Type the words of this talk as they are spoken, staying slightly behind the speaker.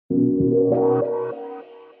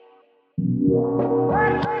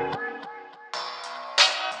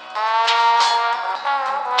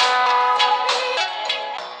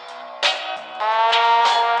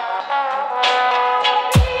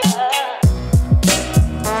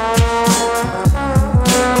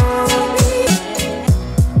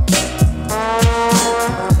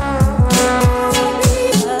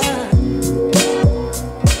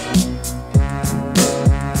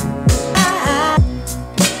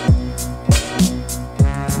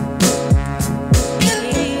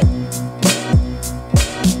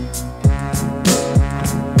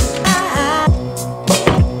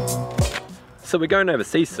So we're going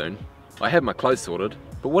overseas soon. I have my clothes sorted,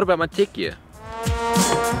 but what about my tech gear?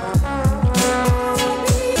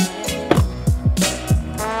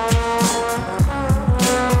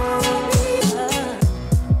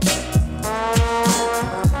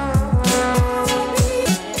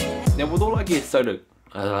 Now with all our gear sorted,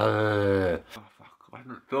 I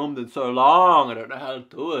haven't filmed in so long, I don't know how to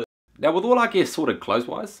do it. Now with all our gear sorted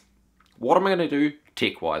clothes-wise, what am I going to do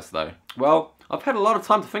tech-wise though? Well, I've had a lot of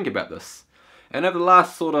time to think about this. And over the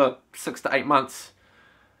last sort of 6 to 8 months,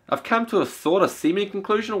 I've come to a sort of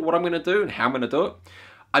semi-conclusion of what I'm going to do and how I'm going to do it.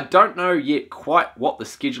 I don't know yet quite what the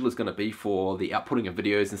schedule is going to be for the outputting of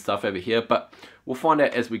videos and stuff over here, but we'll find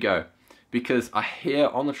out as we go. Because I hear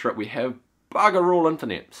on the trip we have bugger all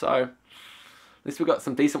internet, so at least we've got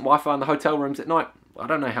some decent Wi-Fi in the hotel rooms at night. I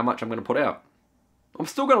don't know how much I'm going to put out. I'm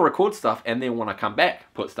still going to record stuff and then when I come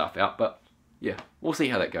back, put stuff out, but yeah, we'll see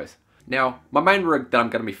how that goes. Now, my main rig that I'm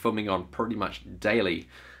going to be filming on pretty much daily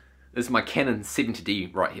is my Canon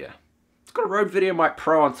 70D right here. It's got a Rode Video Mic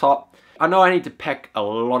Pro on top. I know I need to pack a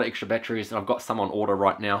lot of extra batteries and I've got some on order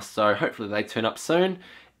right now, so hopefully they turn up soon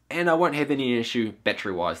and I won't have any issue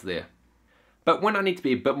battery-wise there. But when I need to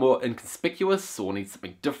be a bit more inconspicuous or need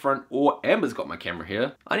something different, or Amber's got my camera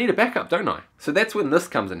here, I need a backup, don't I? So that's when this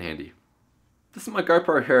comes in handy. This is my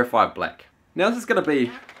GoPro Hero 5 Black. Now this is going to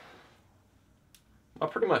be my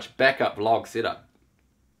pretty much backup vlog setup.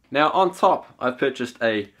 Now on top I've purchased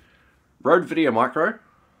a Rode Video Micro,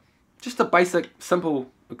 just a basic simple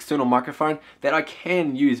external microphone that I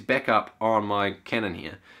can use backup on my Canon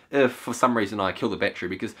here if for some reason I kill the battery,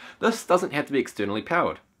 because this doesn't have to be externally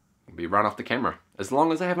powered. It can be run off the camera as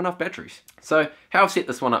long as I have enough batteries. So how I've set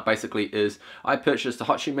this one up basically is I purchased a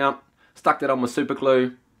hot shoe mount, stuck that on with super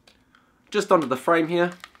glue just onto the frame here.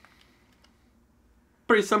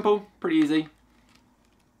 Pretty simple, pretty easy.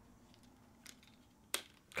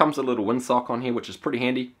 Comes a little windsock on here, which is pretty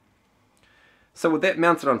handy. So with that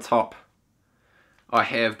mounted on top, I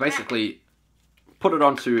have basically put it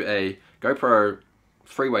onto a GoPro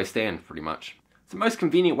three-way stand pretty much. It's the most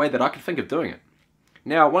convenient way that I can think of doing it.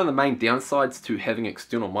 Now, one of the main downsides to having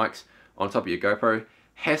external mics on top of your GoPro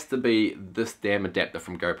has to be this damn adapter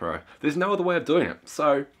from GoPro. There's no other way of doing it.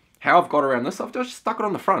 So how I've got around this, I've just stuck it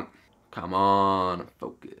on the front. Come on,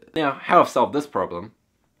 focus. Now, how I've solved this problem,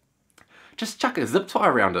 just chuck a zip tie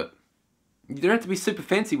around it. You don't have to be super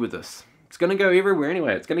fancy with this. It's going to go everywhere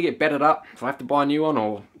anyway. It's going to get battered up. If I have to buy a new one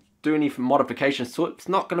or do any modifications to it, it's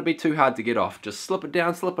not going to be too hard to get off. Just slip it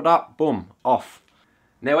down, slip it up, boom, off.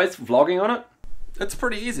 Now as for vlogging on it, it's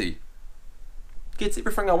pretty easy. Gets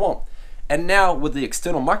everything I want. And now with the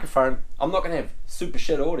external microphone, I'm not going to have super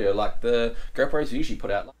shit audio like the GoPros usually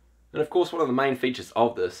put out. And of course one of the main features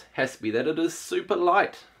of this has to be that it is super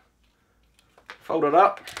light. Fold it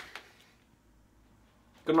up.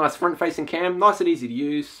 Got a nice front facing cam, nice and easy to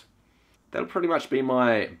use. That'll pretty much be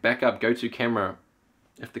my backup go-to camera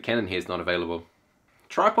if the Canon here is not available.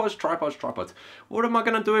 Tripods, tripods, tripods. What am I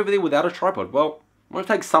going to do over there without a tripod? Well, I'm going to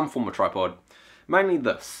take some form of tripod. Mainly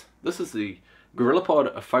this. This is the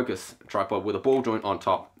GorillaPod Focus tripod with a ball joint on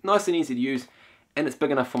top. Nice and easy to use, and it's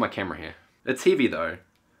big enough for my camera here. It's heavy though.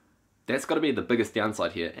 That's got to be the biggest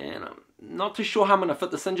downside here, and I'm not too sure how I'm going to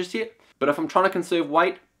fit this in just yet. But if I'm trying to conserve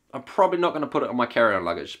weight, I'm probably not going to put it on my carry-on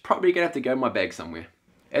luggage. Probably going to have to go in my bag somewhere.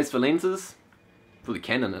 As for lenses, for the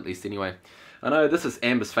Canon at least anyway, I know this is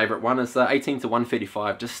Amber's favourite one. It's 18 to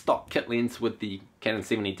 135, just stock kit lens with the Canon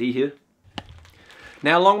 70D here.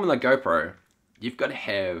 Now along with the GoPro, you've got to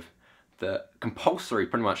have the compulsory,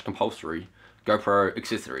 pretty much compulsory, GoPro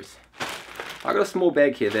accessories. I've got a small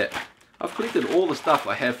bag here that I've collected all the stuff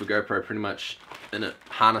I have for GoPro pretty much in it.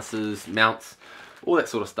 Harnesses, mounts, all that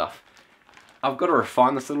sort of stuff. I've got to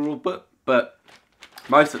refine this a little bit, but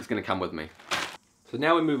most of it's going to come with me. So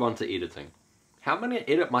now we move on to editing. How am I going to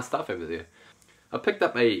edit my stuff over there? I picked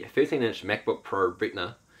up a 13-inch MacBook Pro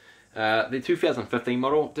Retina. The 2015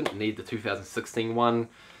 model, didn't need the 2016 one.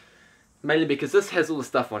 Mainly because this has all the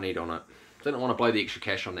stuff I need on it. Didn't want to blow the extra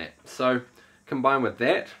cash on that. So, combined with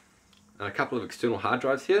that, and a couple of external hard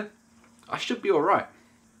drives here, I should be alright.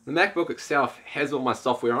 The MacBook itself has all my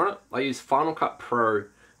software on it. I use Final Cut Pro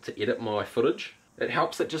to edit my footage. It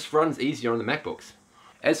helps, it just runs easier on the MacBooks.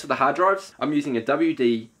 As for the hard drives, I'm using a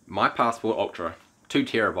WD My Passport Ultra, 2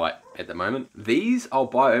 terabyte at the moment. These I'll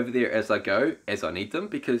buy over there as I go, as I need them,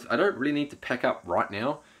 because I don't really need to pack up right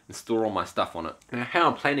now and store all my stuff on it. Now how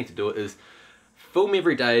I'm planning to do it is film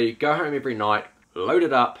every day, go home every night, load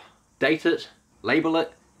it up, date it, label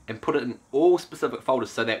it, and put it in all specific folders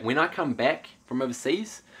so that when I come back from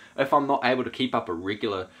overseas, if I'm not able to keep up a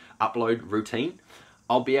regular upload routine,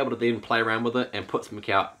 I'll be able to then play around with it and put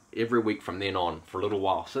something out every week from then on for a little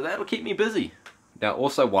while. So that'll keep me busy. Now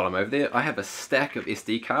also while I'm over there, I have a stack of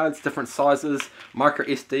SD cards, different sizes, micro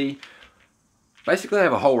SD. Basically I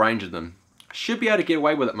have a whole range of them. Should be able to get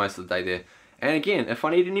away with it most of the day there. And again, if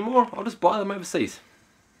I need any more, I'll just buy them overseas.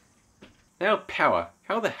 Now power.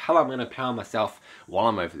 How the hell am I going to power myself while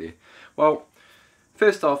I'm over there? Well,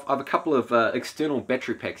 first off, I have a couple of external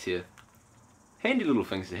battery packs here. Handy little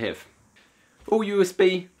things to have. All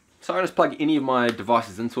USB, so I just plug any of my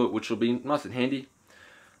devices into it, which will be nice and handy.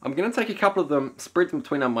 I'm going to take a couple of them, spread them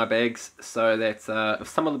between my bags, so that if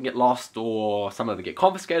some of them get lost or some of them get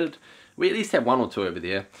confiscated, we at least have one or two over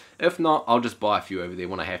there. If not, I'll just buy a few over there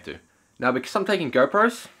when I have to. Now, because I'm taking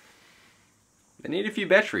GoPros, I need a few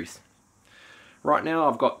batteries. Right now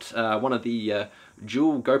I've got one of the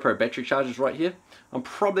dual GoPro battery chargers right here. I'm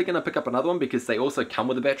probably going to pick up another one because they also come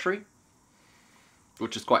with a battery,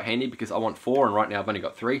 which is quite handy because I want 4 and right now I've only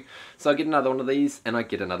got 3. So I get another one of these and I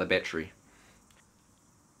get another battery.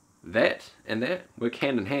 That and that work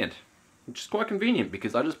hand in hand, which is quite convenient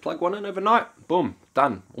because I just plug one in overnight, boom,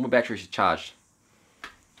 done, all my batteries are charged.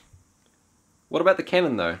 What about the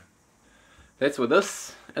Canon though? That's where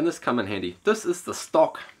this and this come in handy. This is the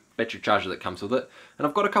stock battery charger that comes with it, and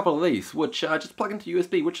I've got a couple of these which just plug into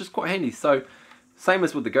USB, which is quite handy. So same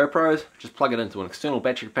as with the GoPros, just plug it into an external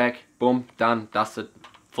battery pack, boom, done, dusted,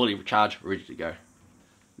 fully recharged, ready to go.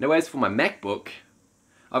 Now as for my MacBook,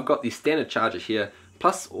 I've got the standard charger here,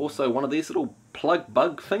 plus also one of these little plug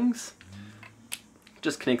bug things.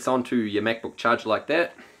 Just connects onto your MacBook charger like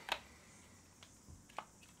that.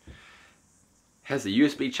 Has a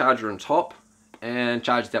USB charger on top and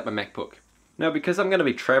charges out my MacBook. Now because I'm going to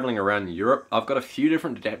be traveling around Europe, I've got a few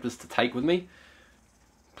different adapters to take with me.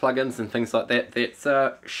 Plugins and things like that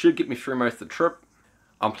that should get me through most of the trip.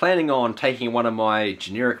 I'm planning on taking one of my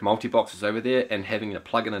generic multi-boxes over there and having a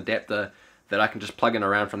plug-in adapter that I can just plug in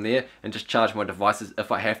around from there and just charge my devices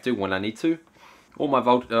if I have to when I need to. All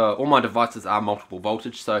my devices are multiple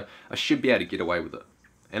voltage, so I should be able to get away with it.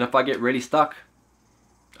 And if I get really stuck,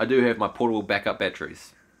 I do have my portable backup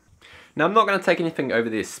batteries. Now I'm not going to take anything over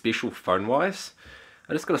there special phone-wise.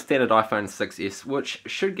 I just got a standard iPhone 6s, which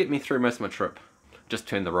should get me through most of my trip. Just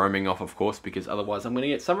turn the roaming off, of course, because otherwise I'm going to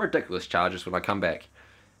get some ridiculous charges when I come back.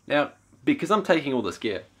 Now, because I'm taking all this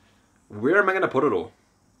gear, where am I going to put it all?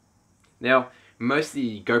 Now, most of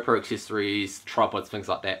the GoPro accessories, tripods, things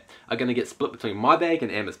like that, are going to get split between my bag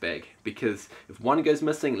and Amber's bag, because if one goes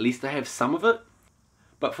missing, at least I have some of it.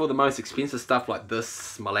 But for the most expensive stuff like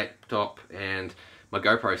this, my laptop, and my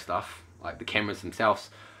GoPro stuff, like the cameras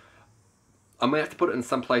themselves, I'm going to have to put it in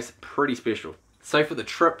some place pretty special. So for the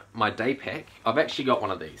trip, my day pack, I've actually got one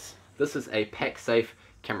of these. This is a pack safe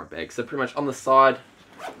camera bag. So pretty much on the side,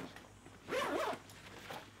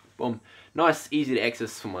 boom, nice, easy to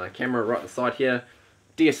access for my camera right on the side here.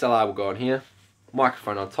 DSLR will go on here,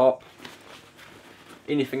 microphone on top,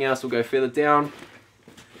 anything else will go further down,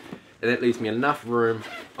 and that leaves me enough room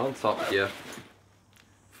on top here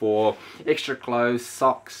for extra clothes,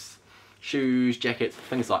 socks, shoes, jackets,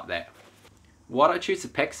 things like that. Why did I choose the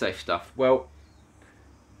pack safe stuff? Well,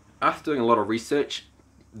 after doing a lot of research,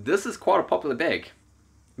 this is quite a popular bag.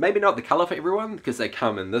 Maybe not the colour for everyone, because they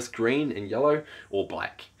come in this green and yellow or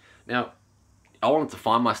black. Now, I wanted to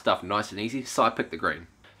find my stuff nice and easy, so I picked the green.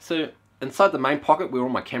 So, inside the main pocket where all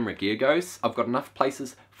my camera gear goes, I've got enough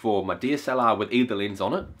places for my DSLR with either lens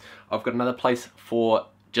on it. I've got another place for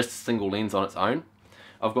just a single lens on its own.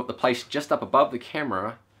 I've got the place just up above the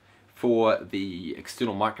camera for the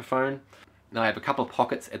external microphone. Now I have a couple of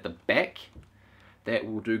pockets at the back that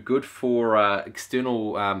will do good for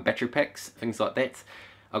external battery packs, things like that.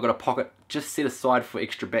 I've got a pocket just set aside for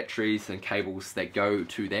extra batteries and cables that go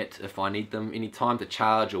to that if I need them anytime to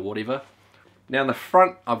charge or whatever. Now in the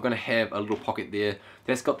front, I'm going to have a little pocket there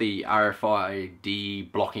that's got the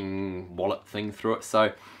RFID blocking wallet thing through it,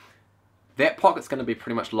 so that pocket's going to be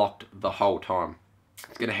pretty much locked the whole time.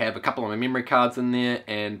 It's going to have a couple of my memory cards in there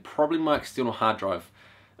and probably my external hard drive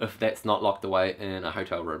if that's not locked away in a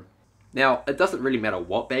hotel room. Now, it doesn't really matter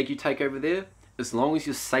what bag you take over there, as long as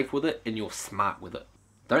you're safe with it and you're smart with it.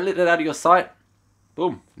 Don't let it out of your sight.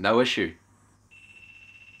 Boom, no issue.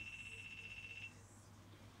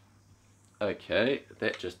 Okay,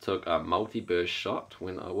 that just took a multi-burst shot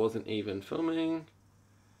when I wasn't even filming.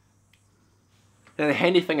 Now the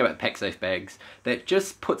handy thing about PackSafe bags that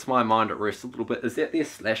just puts my mind at rest a little bit is that they're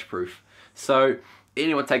slash proof. So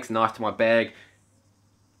anyone takes a knife to my bag,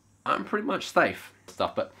 I'm pretty much safe.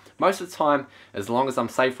 But most of the time, as long as I'm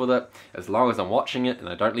safe with it, as long as I'm watching it and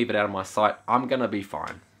I don't leave it out of my sight, I'm gonna be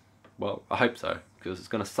fine. Well, I hope so, because it's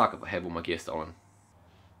gonna suck if I have all my gear stolen.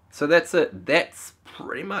 So that's it. That's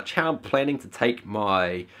pretty much how I'm planning to take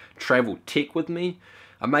my travel tech with me.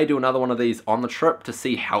 I may do another one of these on the trip to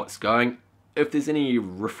see how it's going. If there's any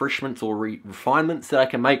refreshments or refinements that I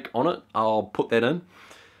can make on it, I'll put that in.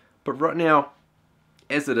 But right now,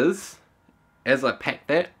 as it is, as I pack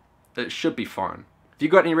that, it should be fine. If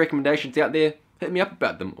you've got any recommendations out there, hit me up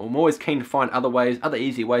about them. I'm always keen to find other ways, other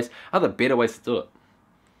easy ways, other better ways to do it.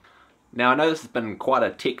 Now I know this has been quite a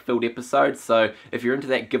tech-filled episode, so if you're into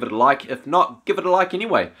that, give it a like. If not, give it a like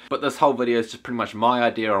anyway. But this whole video is just pretty much my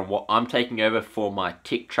idea on what I'm taking over for my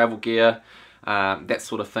tech travel gear, that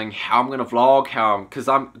sort of thing. How I'm going to vlog, because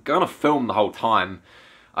I'm going to film the whole time.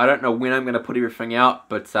 I don't know when I'm going to put everything out,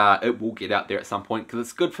 but it will get out there at some point, because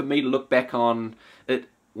it's good for me to look back on it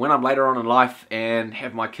when I'm later on in life and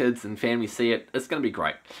have my kids and family see it. It's going to be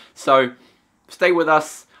great. So stay with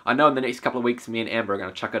us. I know in the next couple of weeks, me and Amber are going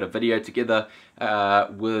to chuck out a video together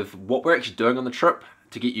with what we're actually doing on the trip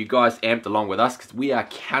to get you guys amped along with us, because we are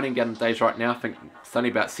counting down the days right now. I think it's only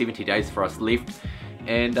about 70 days for us left.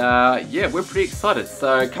 And yeah, we're pretty excited.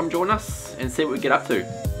 So come join us and see what we get up to.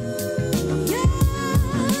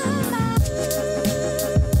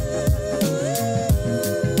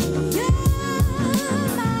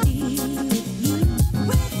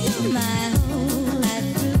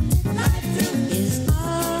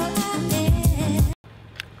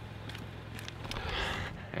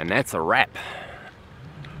 And that's a wrap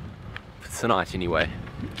for tonight anyway.